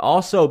 but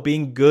also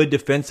being good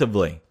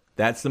defensively.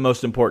 That's the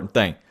most important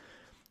thing.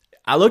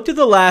 I looked at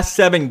the last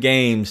 7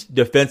 games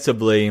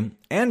defensively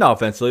and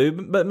offensively,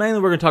 but mainly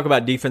we're going to talk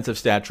about defensive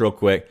stats real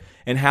quick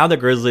and how the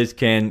Grizzlies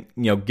can,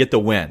 get the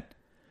win.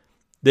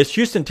 This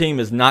Houston team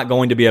is not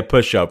going to be a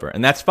pushover,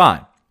 and that's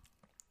fine.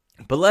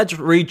 But let's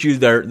read you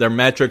their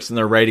metrics and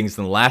their ratings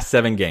in the last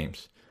 7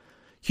 games.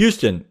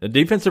 Houston, a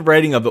defensive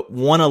rating of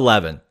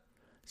 111.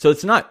 So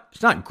it's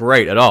not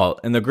great at all.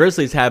 And the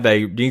Grizzlies have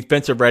a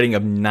defensive rating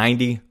of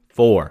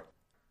 94.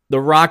 The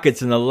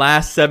Rockets in the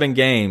last 7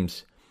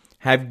 games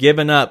have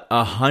given up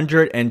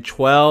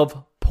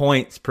 112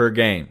 points per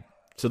game.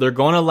 So they're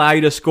going to allow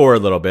you to score a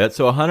little bit.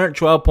 So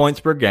 112 points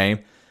per game.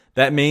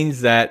 That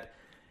means that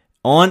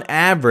on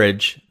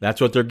average,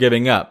 that's what they're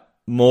giving up.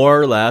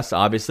 More or less,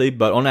 obviously,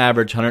 but on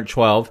average,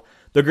 112.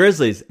 The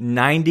Grizzlies,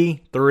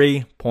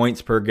 93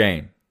 points per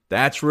game.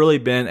 That's really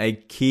been a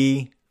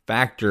key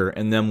factor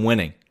in them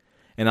winning.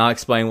 And I'll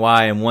explain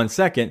why in 1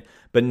 second,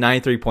 but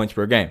 93 points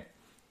per game.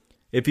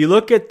 If you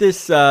look at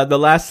this, the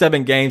last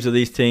 7 games of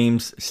these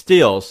teams,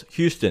 steals,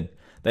 Houston,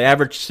 they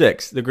average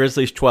 6, the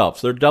Grizzlies 12,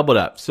 so they're doubled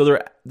up. So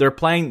they're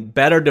playing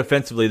better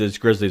defensively than the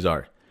Grizzlies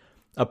are.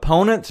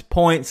 Opponents'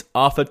 points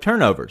off of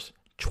turnovers,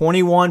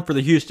 21 for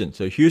the Houston.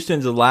 So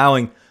Houston's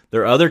allowing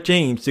their other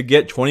teams to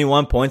get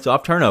 21 points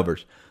off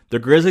turnovers. The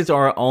Grizzlies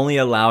are only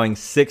allowing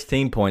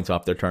 16 points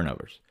off their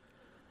turnovers.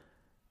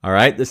 All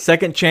right, the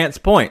second chance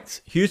points.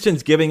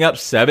 Houston's giving up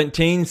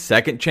 17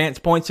 second chance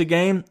points a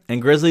game,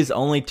 and Grizzlies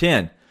only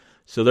 10.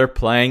 So they're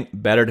playing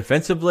better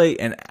defensively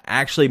and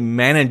actually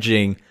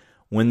managing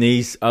when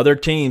these other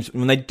teams,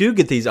 when they do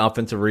get these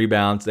offensive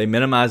rebounds, they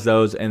minimize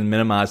those and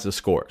minimize the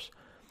scores.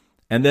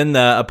 And then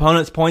the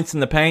opponent's points in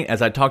the paint,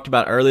 as I talked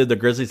about earlier, the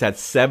Grizzlies had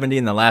 70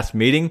 in the last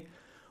meeting.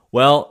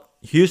 Well,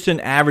 Houston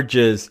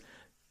averages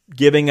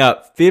giving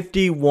up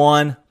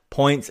 51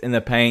 points in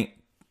the paint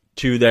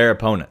to their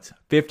opponents.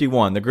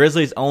 51. The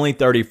Grizzlies only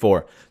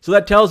 34. So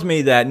that tells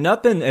me that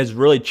nothing has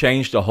really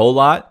changed a whole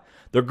lot.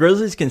 The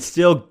Grizzlies can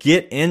still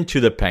get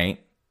into the paint.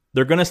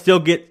 They're going to still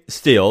get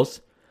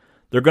steals.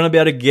 They're going to be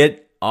able to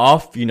get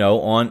off,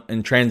 on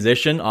in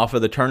transition off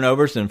of the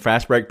turnovers and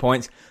fast break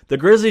points. The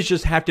Grizzlies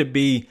just have to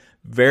be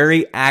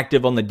very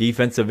active on the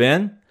defensive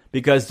end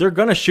because they're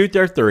going to shoot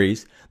their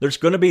threes. There's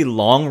going to be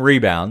long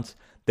rebounds.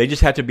 They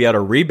just have to be able to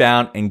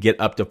rebound and get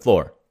up the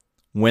floor.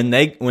 When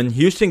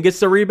Houston gets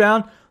the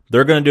rebound,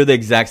 they're going to do the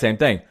exact same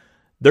thing.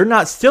 They're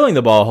not stealing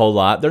the ball a whole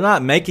lot. They're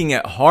not making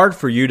it hard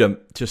for you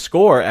to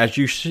score as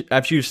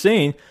you've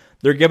seen.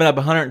 they're giving up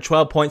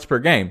 112 points per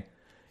game.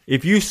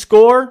 If you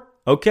score,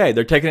 okay,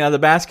 they're taking it out of the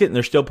basket and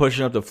they're still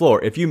pushing up the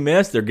floor. If you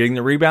miss, they're getting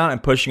the rebound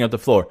and pushing up the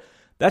floor.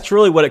 That's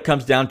really what it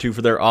comes down to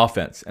for their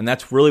offense, and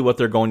that's really what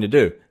they're going to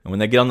do. And when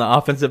they get on the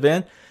offensive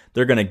end,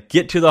 they're going to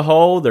get to the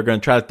hole, they're going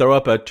to try to throw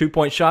up a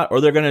 2-point shot,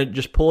 or they're going to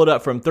just pull it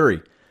up from 3.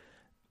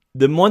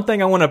 The one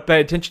thing I want to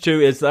pay attention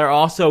to is they're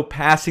also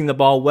passing the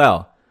ball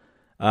well.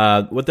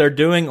 What they're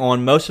doing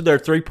on most of their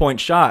 3-point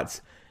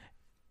shots,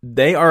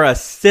 they are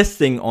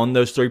assisting on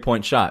those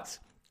 3-point shots.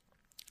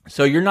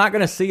 So you're not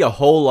going to see a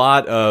whole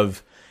lot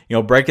of,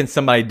 breaking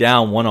somebody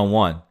down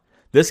one-on-one.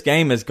 This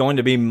game is going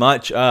to be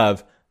much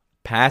of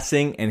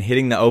passing and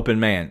hitting the open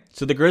man.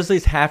 So the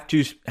Grizzlies have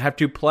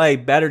to play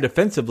better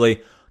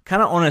defensively,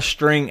 kind of on a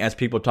string, as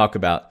people talk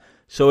about.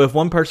 So if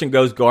one person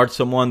goes guard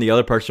someone, the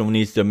other person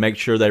needs to make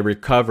sure they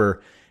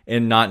recover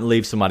and not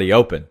leave somebody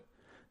open.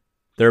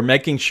 They're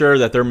making sure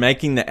that they're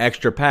making the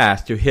extra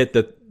pass to hit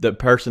the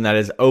person that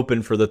is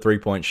open for the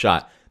 3-point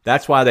shot.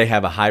 That's why they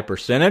have a high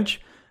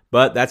percentage,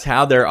 but that's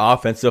how their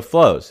offensive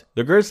flows.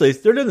 The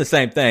Grizzlies, they're doing the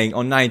same thing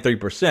on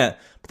 93%,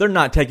 but they're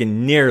not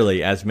taking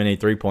nearly as many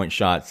 3-point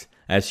shots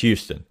as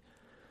Houston.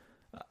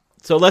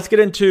 So let's get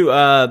into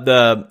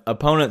the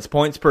opponent's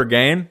points per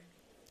game.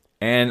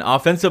 And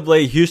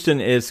offensively,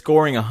 Houston is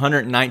scoring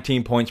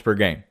 119 points per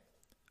game.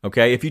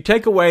 Okay, if you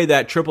take away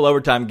that triple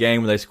overtime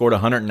game where they scored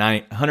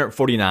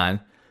 149,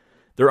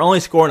 they're only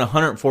scoring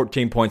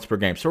 114 points per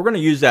game. So we're going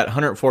to use that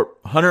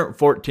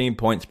 114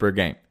 points per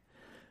game.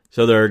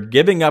 So they're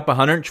giving up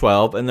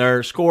 112 and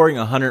they're scoring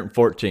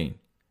 114.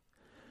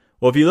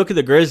 Well, if you look at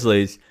the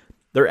Grizzlies,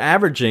 they're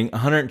averaging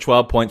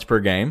 112 points per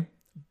game.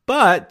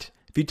 But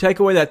if you take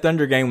away that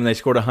Thunder game when they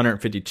scored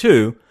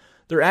 152,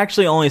 they're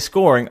actually only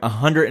scoring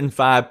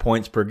 105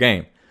 points per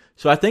game.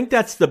 So I think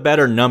that's the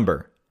better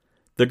number.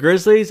 The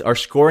Grizzlies are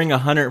scoring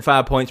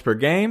 105 points per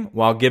game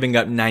while giving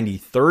up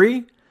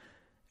 93.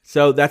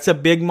 So that's a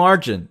big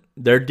margin.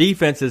 Their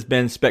defense has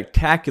been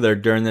spectacular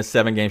during this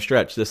 7-game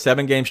stretch. The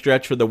 7-game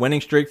stretch for the winning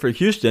streak for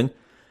Houston,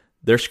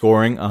 they're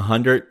scoring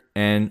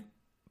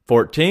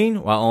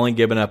 114 while only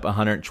giving up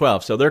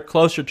 112. So they're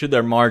closer to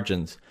their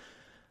margins.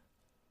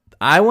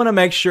 I want to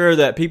make sure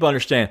that people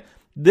understand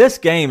this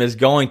game is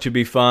going to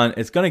be fun.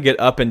 It's going to get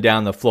up and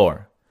down the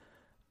floor.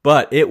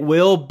 But it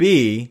will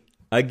be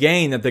a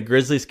game that the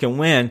Grizzlies can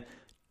win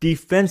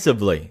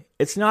defensively.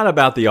 It's not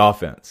about the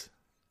offense.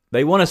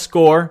 They want to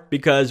score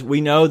because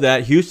we know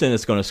that Houston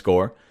is going to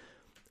score.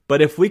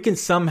 But if we can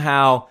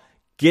somehow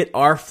get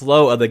our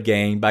flow of the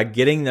game by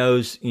getting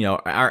those,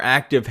 our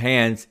active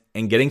hands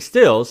and getting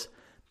steals,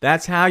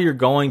 that's how you're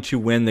going to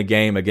win the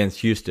game against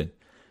Houston.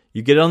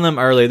 You get on them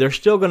early, they're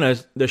still going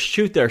to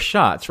shoot their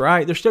shots,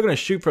 right? They're still going to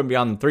shoot from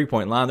beyond the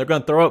 3-point line. They're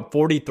going to throw up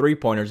 40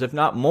 3-pointers, if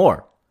not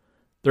more.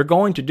 They're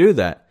going to do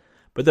that.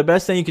 But the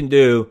best thing you can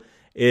do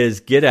is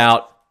get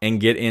out and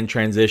get in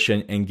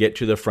transition and get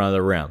to the front of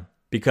the rim.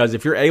 Because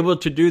if you're able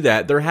to do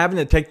that, they're having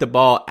to take the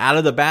ball out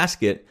of the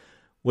basket,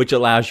 which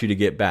allows you to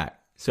get back.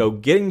 So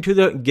getting to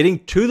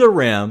the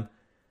rim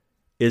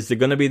is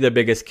going to be the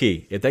biggest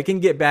key. If they can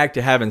get back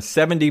to having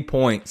 70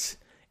 points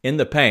in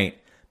the paint,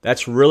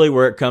 that's really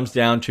where it comes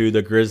down to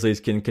the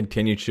Grizzlies can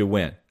continue to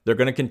win. They're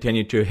going to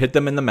continue to hit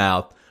them in the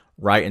mouth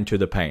right into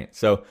the paint.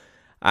 So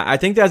I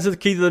think that's the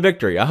key to the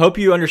victory. I hope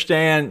you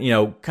understand,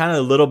 kind of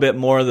a little bit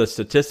more of the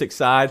statistics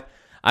side.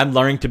 I'm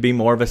learning to be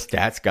more of a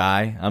stats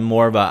guy. I'm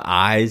more of a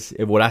eyes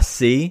of what I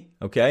see,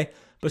 okay?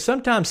 But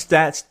sometimes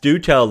stats do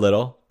tell a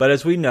little, but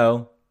as we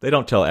know, they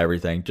don't tell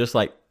everything, just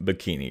like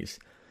bikinis.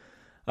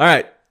 All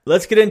right,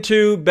 let's get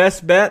into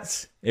best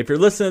bets. If you're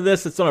listening to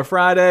this, it's on a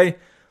Friday,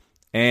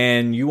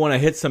 and you want to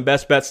hit some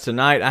best bets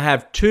tonight, I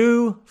have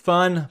 2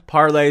 fun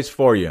parlays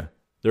for you.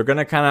 They're going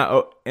to kind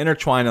of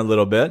intertwine a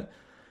little bit.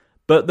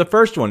 But the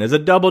first one is a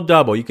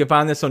double-double. You can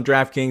find this on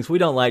DraftKings. We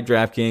don't like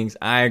DraftKings.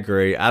 I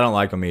agree. I don't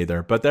like them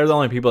either. But they're the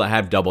only people that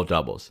have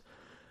double-doubles.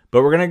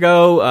 But we're going to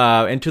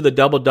go into the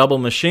double-double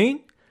machine.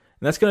 And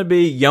that's going to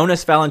be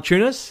Jonas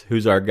Valanciunas,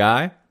 who's our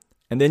guy.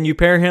 And then you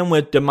pair him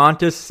with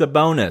Domantas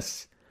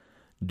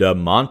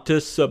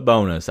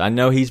Sabonis. I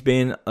know he's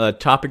been a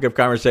topic of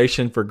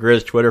conversation for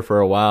Grizz Twitter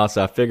for a while,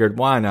 so I figured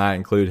why not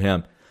include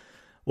him.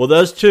 Well,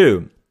 those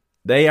two,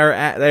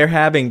 they're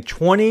having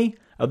 20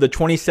 of the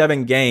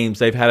 27 games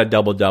they've had a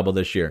double-double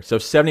this year. So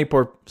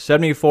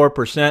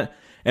 74%,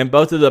 and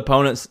both of the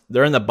opponents,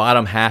 they're in the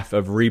bottom half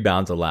of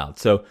rebounds allowed.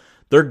 So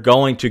they're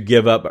going to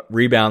give up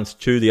rebounds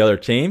to the other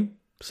team.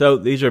 So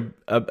these are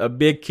a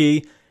big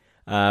key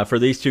for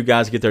these two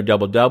guys to get their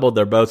double-double.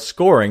 They're both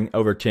scoring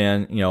over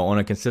 10, on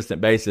a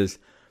consistent basis.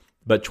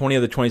 But 20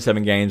 of the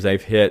 27 games,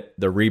 they've hit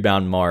the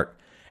rebound mark.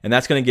 And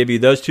that's going to give you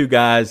those two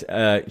guys,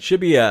 should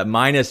be a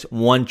minus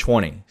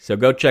 120. So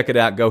go check it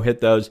out. Go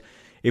hit those.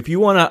 If you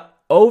want to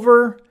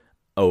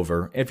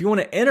if you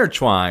want to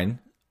intertwine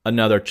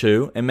another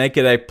two and make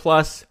it a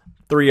plus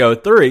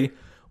 303,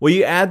 well,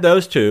 you add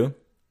those two,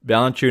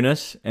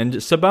 Valanciunas and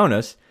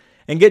Sabonis,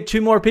 and get 2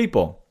 more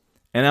people.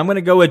 And I'm going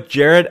to go with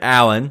Jarrett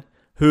Allen,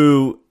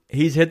 who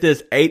he's hit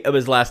this 8 of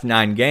his last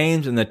 9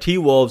 games, and the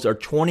T-Wolves are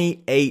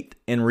 28th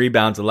in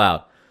rebounds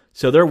allowed.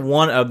 So they're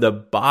one of the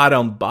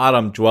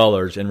bottom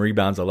dwellers in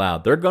rebounds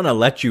allowed. They're going to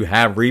let you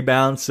have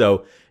rebounds.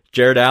 So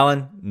Jarrett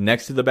Allen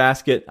next to the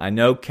basket. I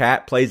know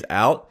Cat plays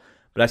out,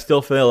 but I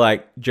still feel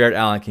like Jarrett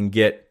Allen can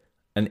get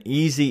an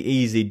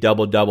easy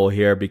double-double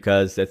here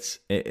because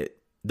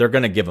they're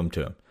going to give them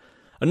to him.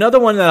 Another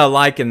one that I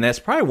like, and that's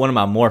probably one of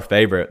my more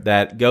favorite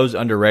that goes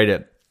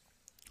underrated,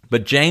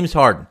 but James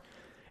Harden.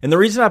 And the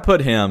reason I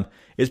put him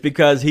is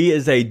because he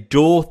is a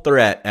dual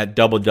threat at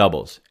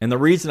double-doubles. And the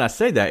reason I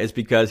say that is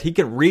because he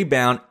can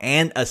rebound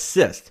and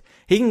assist.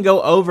 He can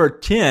go over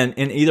 10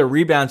 in either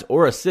rebounds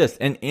or assists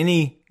in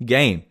any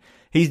game.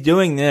 He's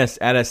doing this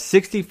at a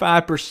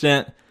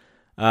 65%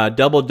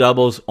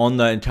 double-doubles on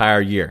the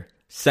entire year.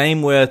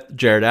 Same with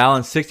Jarrett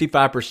Allen,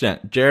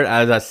 65%. Jarrett,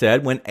 as I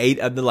said, went 8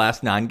 of the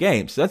last 9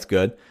 games. So that's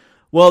good.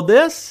 Well,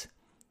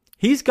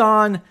 he's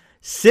gone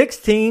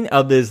 16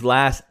 of his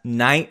last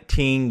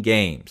 19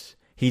 games.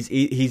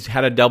 He's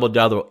had a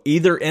double-double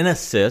either in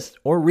assists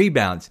or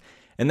rebounds.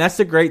 And that's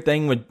the great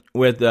thing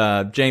with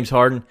James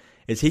Harden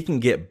is he can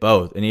get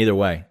both in either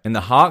way. And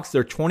the Hawks,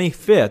 they're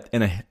 25th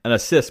in an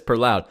assist per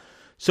allowed.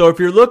 So if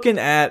you're looking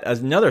at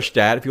another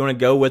stat, if you want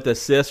to go with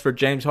assists for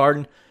James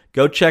Harden,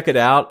 go check it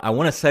out. I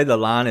want to say the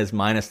line is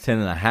minus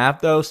 10.5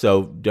 though,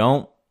 so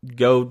don't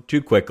go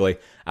too quickly.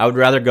 I would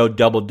rather go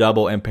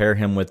double-double and pair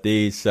him with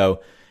these.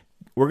 So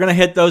we're going to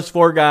hit those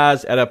 4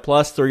 guys at a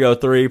plus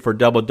 303 for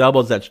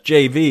double-doubles. That's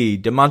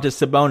JV, Domantas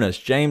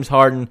Sabonis, James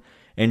Harden,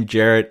 and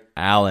Jarrett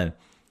Allen.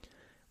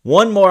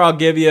 One more I'll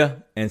give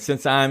you, and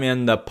since I'm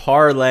in the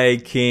parlay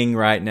king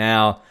right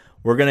now,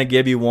 we're going to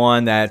give you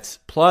one that's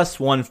plus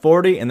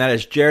 140, and that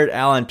is Jarrett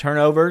Allen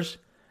turnovers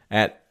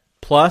at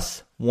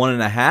plus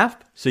 1.5.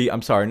 So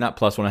I'm sorry, not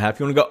plus 1.5.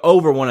 You want to go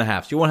over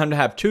 1.5. So you want him to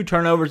have 2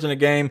 turnovers in a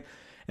game,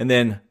 and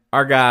then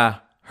our guy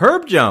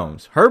Herbert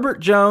Jones,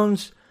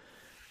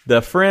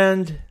 the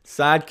friend,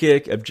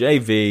 sidekick of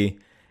JV,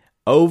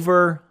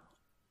 over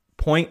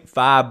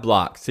 0.5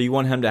 blocks. So you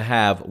want him to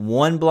have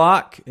 1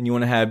 block, and you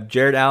want to have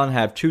Jarrett Allen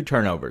have 2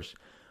 turnovers.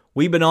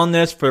 We've been on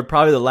this for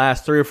probably the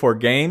last 3 or 4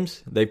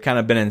 games. They've kind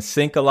of been in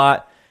sync a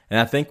lot, and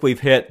I think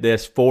we've hit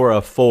this 4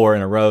 of 4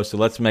 in a row. So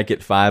let's make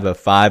it 5 of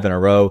 5 in a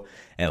row,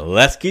 and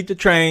let's keep the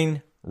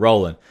train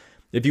rolling.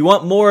 If you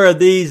want more of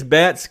these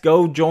bets,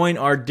 go join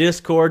our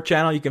Discord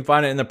channel. You can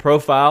find it in the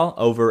profile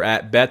over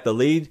at Bet the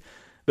Lead.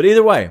 But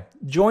either way,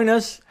 join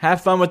us,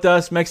 have fun with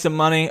us, make some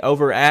money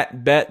over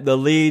at Bet the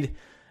Lead.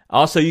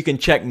 Also, you can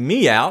check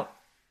me out.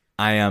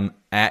 I am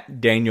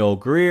at Daniel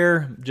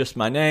Greer, just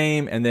my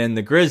name, and then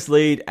the Grizz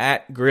Lead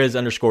at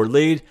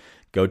Grizz_Lead.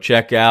 Go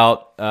check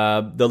out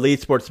the Lead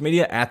Sports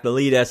Media at the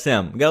Lead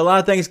SM. We got a lot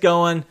of things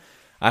going.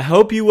 I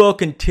hope you will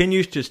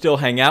continue to still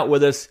hang out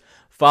with us.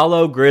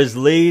 Follow Grizz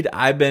Lead.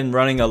 I've been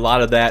running a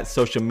lot of that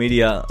social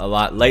media a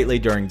lot lately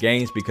during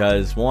games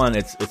because, 1,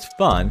 it's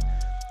fun,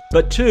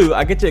 but 2,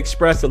 I get to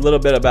express a little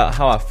bit about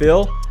how I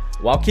feel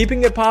while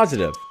keeping it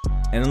positive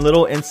and a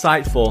little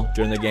insightful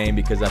during the game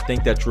because I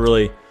think that's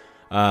really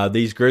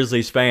these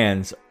Grizzlies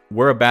fans,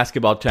 we're a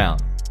basketball town,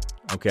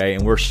 okay,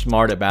 and we're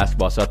smart at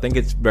basketball, so I think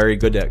it's very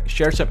good to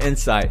share some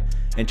insight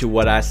into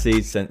what I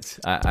see since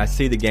I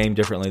see the game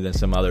differently than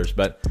some others,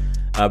 but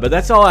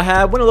that's all I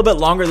have. Went a little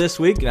bit longer this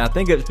week, and I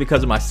think it's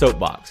because of my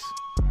soapbox.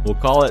 We'll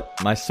call it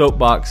my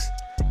soapbox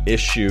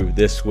issue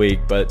this week,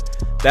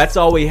 but that's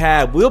all we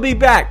have. We'll be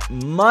back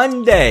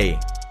Monday.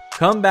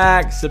 Come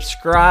back,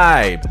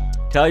 subscribe,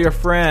 tell your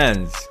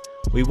friends.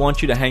 We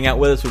want you to hang out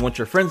with us. We want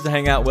your friends to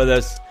hang out with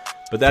us,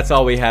 but that's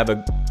all we have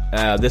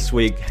this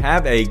week.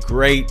 Have a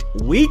great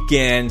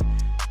weekend.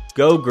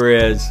 Go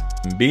Grizz.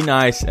 Be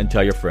nice and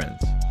tell your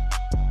friends.